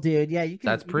 evil dude. Yeah, you can.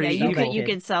 That's you pretty Yeah, can you sell could that you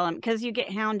kid. could sell him because you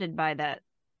get hounded by that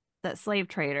slave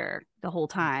trader the whole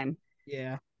time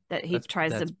Yeah, that he That's-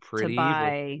 tries that's to pretty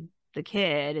buy the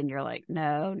kid, and you're like,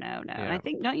 no. And I Yeah.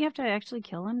 think don't you have to actually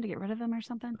kill him to get rid of him or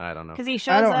something? I don't know. Because he I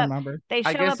shows don't up. remember. They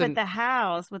I show guess up at in- the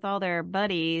house with all their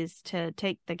buddies to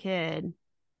take the kid.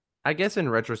 I guess in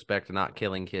retrospect, not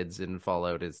killing kids in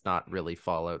Fallout is not really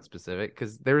Fallout specific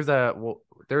because there's that one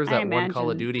Call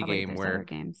of imagine Duty probably game there's where other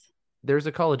games. there's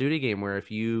a Call of Duty game where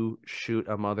if you shoot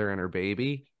a mother and her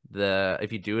baby,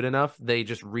 if you do it enough, they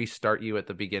just restart you at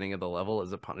the beginning of the level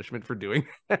as a punishment for doing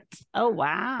that. Oh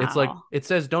wow! It's like it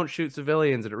says don't shoot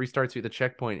civilians and it restarts you at the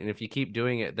checkpoint, and if you keep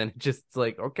doing it, then it just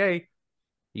like okay,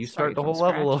 you start Start the from whole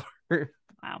level over.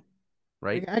 Wow.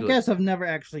 Right? I guess I've never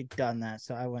actually done that,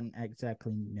 so I wouldn't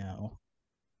exactly know.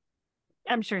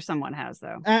 I'm sure someone has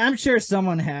though. I'm sure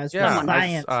someone has. Yeah, for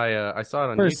science. I saw it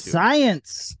on For YouTube.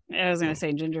 science. I was gonna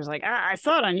say Ginger's like I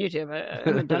saw it on YouTube. I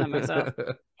haven't done it myself.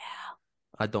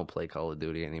 I don't play Call of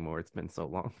Duty anymore. It's been so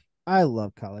long. I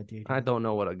love Call of Duty. I don't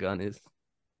know what a gun is.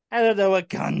 I don't know what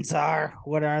guns are.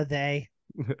 What are they?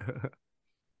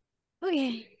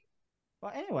 Okay.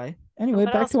 Well, anyway, What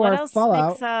back else- to what our else Fallout.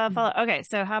 makes, Fallout. Okay,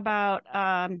 so how about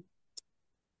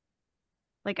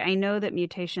like I know that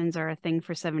mutations are a thing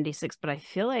for 76, but I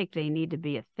feel like they need to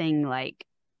be a thing like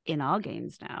in all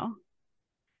games now.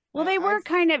 Well, they were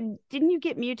kind of didn't you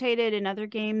get mutated in other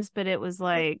games, but it was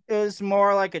like It was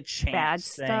more like a chance bad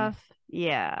thing. stuff.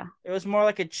 Yeah. It was more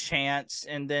like a chance,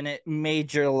 and then it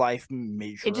made your life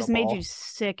miserable. It just made you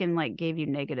sick and like gave you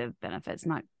negative benefits,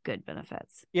 not good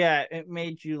benefits. Yeah, it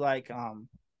made you like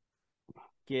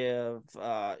give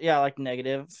like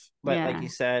negative, but like Yeah. you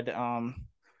said,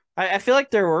 I feel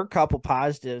like there were a couple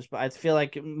positives, but I feel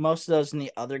like most of those in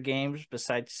the other games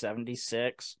besides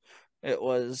 76, it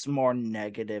was more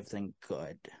negative than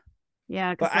good.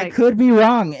 Yeah, But because I could be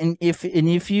wrong, and if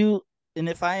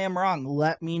I am wrong,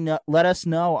 let us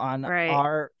know on Right.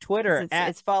 our Twitter it's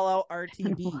at Fallout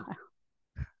RTB.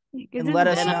 because And it's let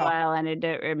us been a know. while and I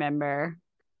don't remember.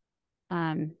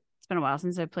 It's been a while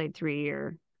since I played 3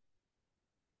 or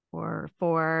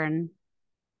 4, and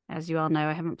as you all know,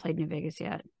 I haven't played New Vegas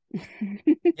yet.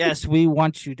 Yes, we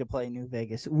want you to play New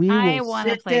Vegas. I will wanna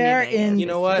sit play New there Vegas. You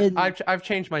know what? in- I've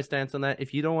changed my stance on that.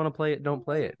 If you don't want to play it, don't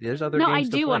play it. There's other No, I games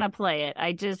to do play. want to play it.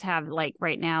 I just have like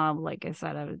right now, like I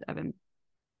said,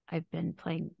 I've been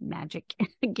playing Magic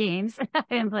games. I've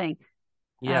been playing.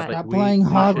 Yeah, but Stop playing we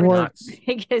should not- Hogwarts.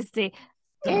 Because Stop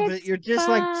it's it. You're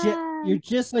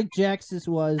just like Jaxus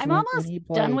was. I'm when almost he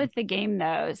done played. with the game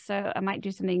though, so I might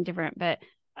do something different. But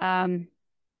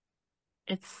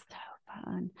it's so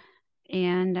fun,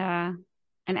 and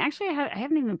actually I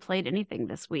haven't even played anything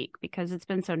this week because it's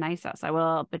been so nice outside.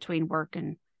 Well, between work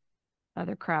and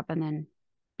other crap, and then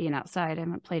being outside, I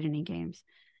haven't played any games.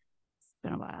 It's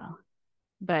been a while,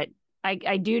 but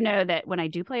I do know that when I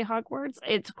do play Hogwarts,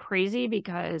 it's crazy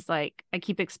because like I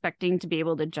keep expecting to be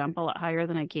able to jump a lot higher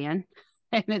than I can.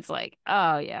 And it's like,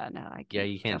 oh yeah, no, I can't. Yeah,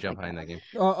 you can't jump like high in that game.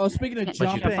 Speaking of Can't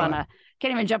jumping, jump on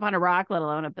can't even jump on a rock, let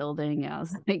alone a building. I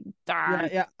was like, darn.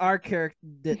 yeah, our character,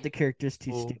 the character's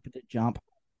too Cool. stupid to jump.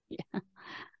 Yeah.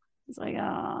 It's like,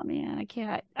 oh man, I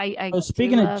can't. I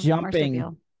Speaking do of love jumping,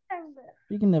 Marsupial.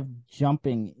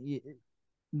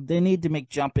 they need to make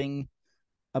jumping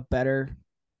a better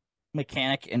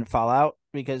mechanic in Fallout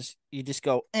because you just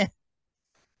go,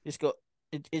 just go.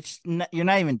 It's not, you're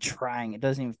not even trying. It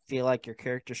doesn't even feel like your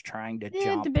character's trying to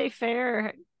jump. To be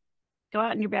fair, go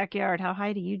out in your backyard. How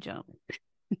high do you jump?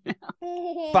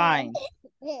 Fine.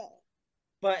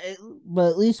 But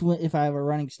at least if I have a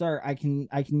running start, I can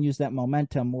use that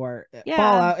momentum. Where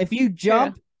Fallout, if you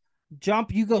jump,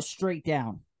 you go straight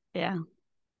down. Yeah.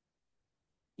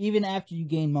 Even after you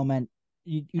gain momentum,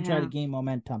 you try to gain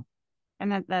momentum.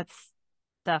 And that's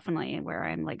definitely where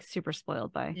I'm like super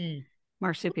spoiled by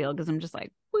Marsupial because I'm just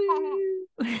like, woo.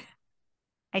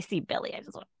 I see Billy. I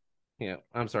just want. Yeah,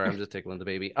 I'm sorry. I'm just tickling the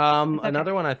baby.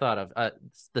 Another one I thought of,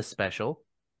 the special.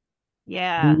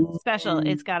 Yeah, special.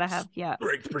 It's got to have,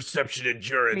 strength, perception,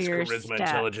 endurance, your charisma, stats.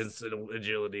 Intelligence, and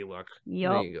agility, luck.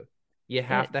 Yup. There you go. You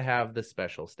have to have the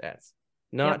special stats,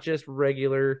 not just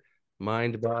regular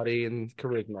mind, body, and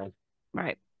charisma.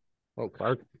 Right. Oh,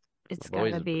 Clark. It's My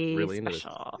boy's gotta be really into this.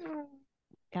 special.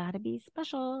 Gotta be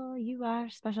special. You are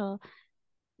special.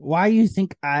 Why do you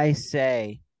think I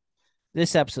say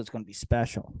this episode's going to be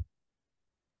special?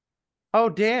 Oh,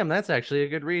 damn. That's actually a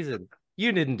good reason.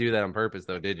 You didn't do that on purpose,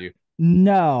 though, did you?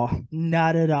 No,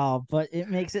 not at all. But it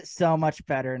makes it so much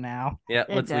better now. Yeah,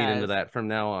 It let's lead into does. that from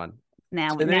now on.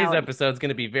 Now, Today's episode's going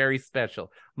to be very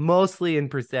special, mostly in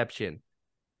perception.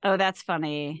 Oh, that's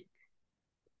funny.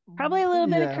 Probably a little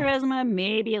bit of charisma,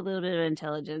 maybe a little bit of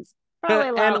intelligence. Probably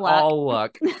a lot and of luck. all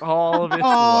luck. All of it's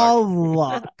All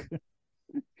luck.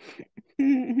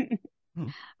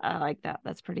 I like that.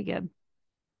 That's pretty good.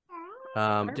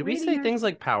 Did we say things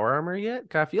like power armor yet?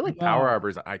 I feel like power armor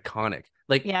is iconic.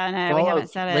 Like, yeah, no, we haven't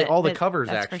said it. All the but covers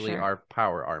that's for actually sure. are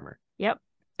power armor. Yep,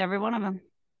 every one of them.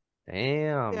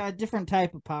 Damn. Yeah, different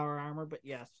type of power armor, but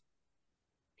yes.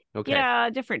 Okay. Yeah,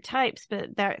 different types,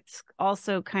 but that's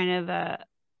also kind of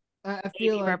I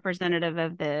feel like representative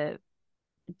of the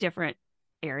different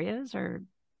areas, or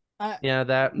Yeah,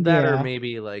 that or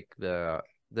maybe like the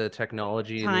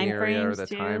technology in the Time area or frames, the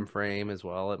too. time frame as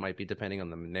well. It might be depending on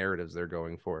the narratives they're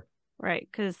going for. right?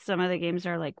 Because some of the games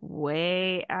are like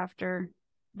way after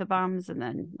the bombs, and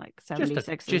then like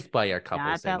 76 is Just by a couple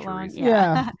not that long.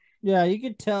 centuries. Yeah, you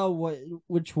could tell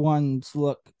which ones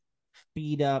look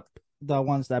beat up, the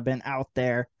ones that have been out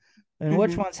there, and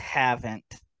which ones haven't.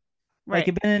 Right. Like,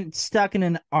 you've been stuck in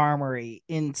an armory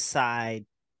inside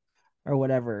or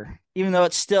whatever. Even though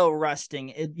it's still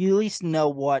rusting, you at least know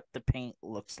what the paint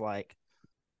looks like.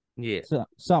 Yeah. So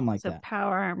something like that.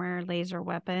 Power armor, laser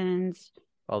weapons.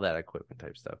 All that equipment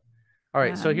type stuff. All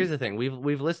right, so here's the thing.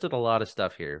 We've listed a lot of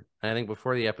stuff here. I think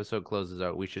before the episode closes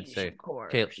out, we should say,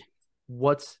 okay,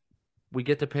 we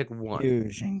get to pick one.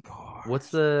 Fusion core. What's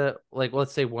the, like,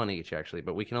 let's say one each actually,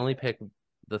 but we can only pick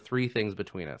the three things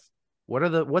between us.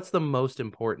 What's the most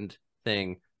important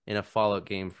thing in a Fallout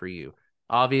game for you?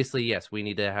 Obviously, yes, we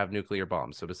need to have nuclear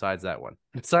bombs. So besides that one,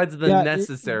 besides the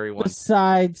necessary one,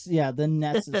 the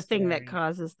necessary, the thing that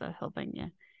causes the whole thing. Yeah.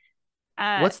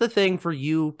 What's the thing for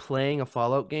you playing a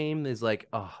Fallout game is like,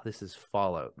 oh, this is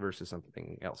Fallout versus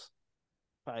something else?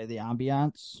 Probably the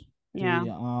ambiance, Yeah.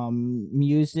 the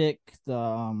music,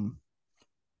 the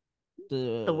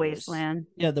wasteland.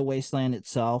 Yeah, the wasteland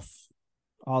itself,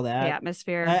 all that. The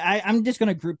atmosphere. I'm just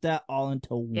gonna group that all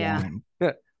into one.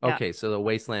 Okay, so the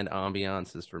wasteland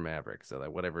ambiance is for Maverick, so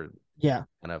that whatever kind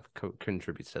of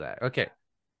contributes to that. Okay,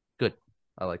 good.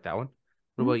 I like that one.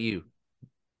 What about you,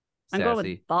 Sassy? I'm going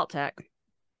with Vault-Tec.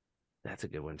 That's a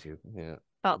good one too. Yeah,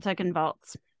 Vault-Tec and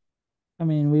Vaults. I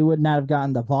mean, we would not have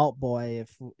gotten the Vault Boy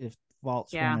if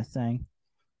Vaults weren't a thing.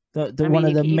 The one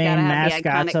of the main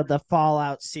mascots of the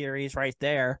Fallout series, right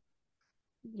there.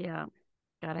 Yeah,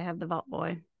 gotta have the Vault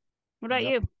Boy. What about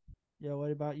you? Yeah,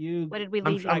 what about you? What did we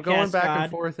leave? I'm going back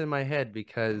and forth in my head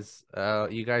because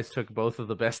you guys took both of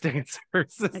the best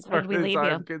answers as far as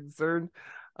I'm concerned.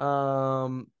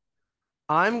 I'm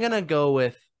gonna go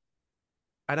with,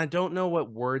 and I don't know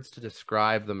what words to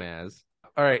describe them as.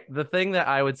 All right, the thing that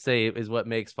I would say is what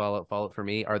makes Fallout for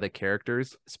me are the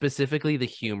characters, specifically the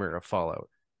humor of Fallout.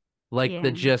 Like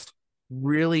the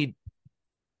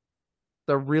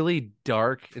really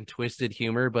dark and twisted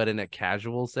humor, but in a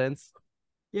casual sense.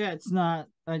 Yeah, it's not.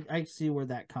 I see where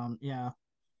that comes. Yeah.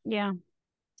 Yeah.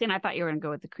 See, and I thought you were gonna go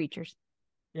with the creatures.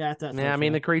 Yeah, I thought. Yeah, I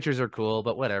mean the creatures are cool,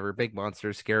 but whatever. Big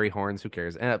monsters, scary horns. Who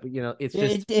cares? It's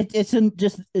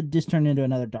just it just turned into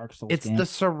another Dark Souls. It's game. the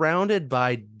surrounded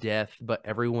by death, but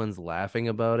everyone's laughing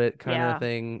about it kind of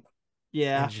thing.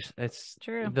 Yeah, it's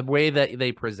true. The way that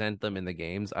they present them in the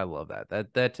games, I love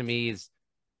that. That to me is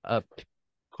a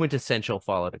quintessential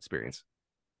Fallout experience.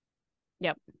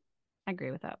 Yep, I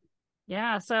agree with that.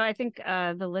 Yeah, so I think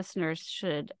the listeners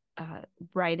should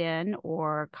write in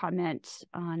or comment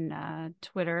on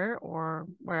Twitter or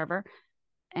wherever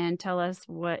and tell us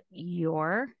what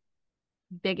your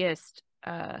biggest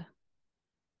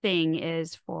thing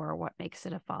is for what makes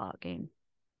it a Fallout game.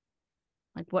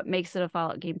 Like, what makes it a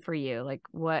Fallout game for you? Like,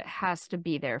 what has to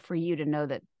be there for you to know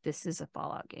that this is a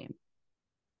Fallout game?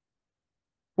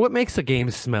 What makes a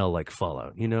game smell like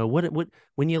Fallout? What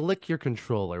when you lick your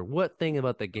controller, what thing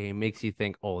about the game makes you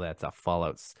think, oh, that's a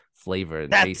Fallout flavor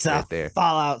and taste right there?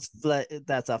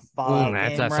 That's a Fallout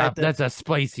game that's a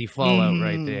spicy Fallout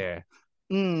right there.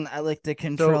 I like the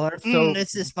controller. So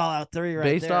this is Fallout 3 right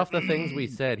based there. Off the things we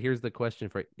said, here's the question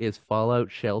for you. Is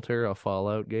Fallout Shelter a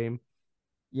Fallout game?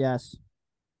 Yes.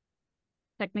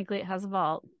 Technically, it has a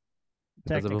vault.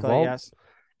 Technically, yes.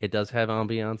 It does have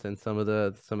ambiance and some of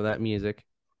that music.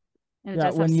 And it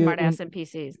does have smart-ass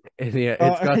NPCs. Yeah,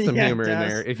 it's got some humor in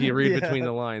there. If you read between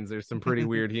the lines, there's some pretty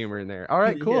weird humor in there. All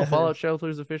right, cool. Fallout Shelter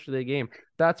is officially a game.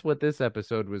 That's what this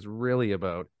episode was really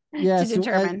about. Yes, to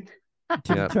determine.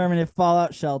 To determine if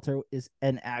Fallout Shelter is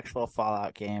an actual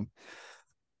Fallout game.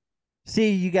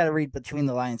 See, you got to read between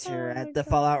the lines here at the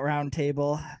Fallout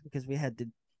Roundtable because we had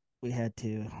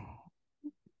to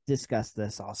discuss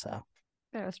this also.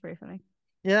 That was pretty funny.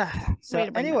 Yeah. So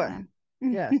anyway,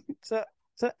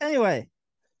 So anyway,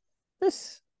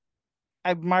 this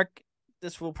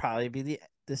will probably be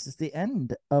this is the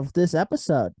end of this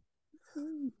episode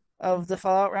of the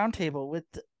Fallout Roundtable with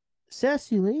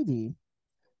Sassy Lady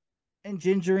and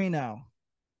Gingerino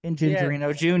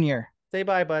Jr. Say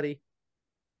bye, buddy.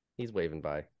 He's waving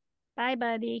bye. Bye,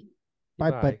 buddy.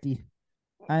 Bye, buddy.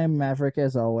 I am Maverick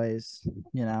as always,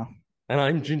 And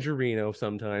I'm Gingerino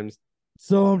sometimes.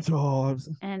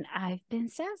 And I've been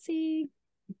Sassy.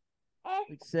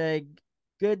 We say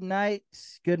good night,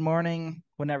 good morning,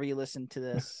 whenever you listen to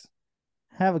this.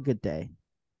 Have a good day.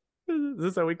 Is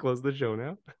this how we close the show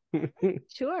now?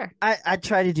 Sure. I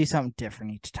try to do something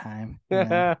different each time.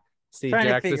 Steve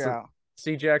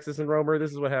Jackson and Romer,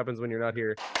 this is what happens when you're not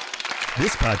here.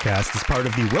 This podcast is part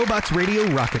of the Robots Radio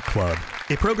Rocket Club,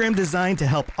 a program designed to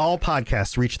help all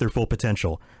podcasts reach their full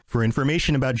potential. For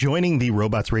information about joining the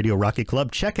Robots Radio Rocket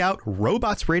Club, check out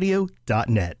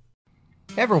robotsradio.net.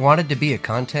 Ever wanted to be a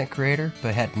content creator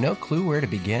but had no clue where to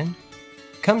begin?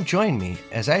 Come join me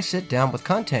as I sit down with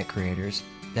content creators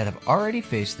that have already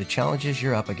faced the challenges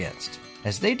you're up against,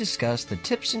 as they discuss the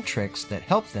tips and tricks that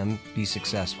help them be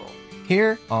successful.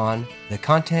 Here on The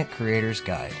Content Creator's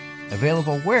Guide,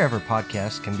 available wherever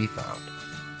podcasts can be found.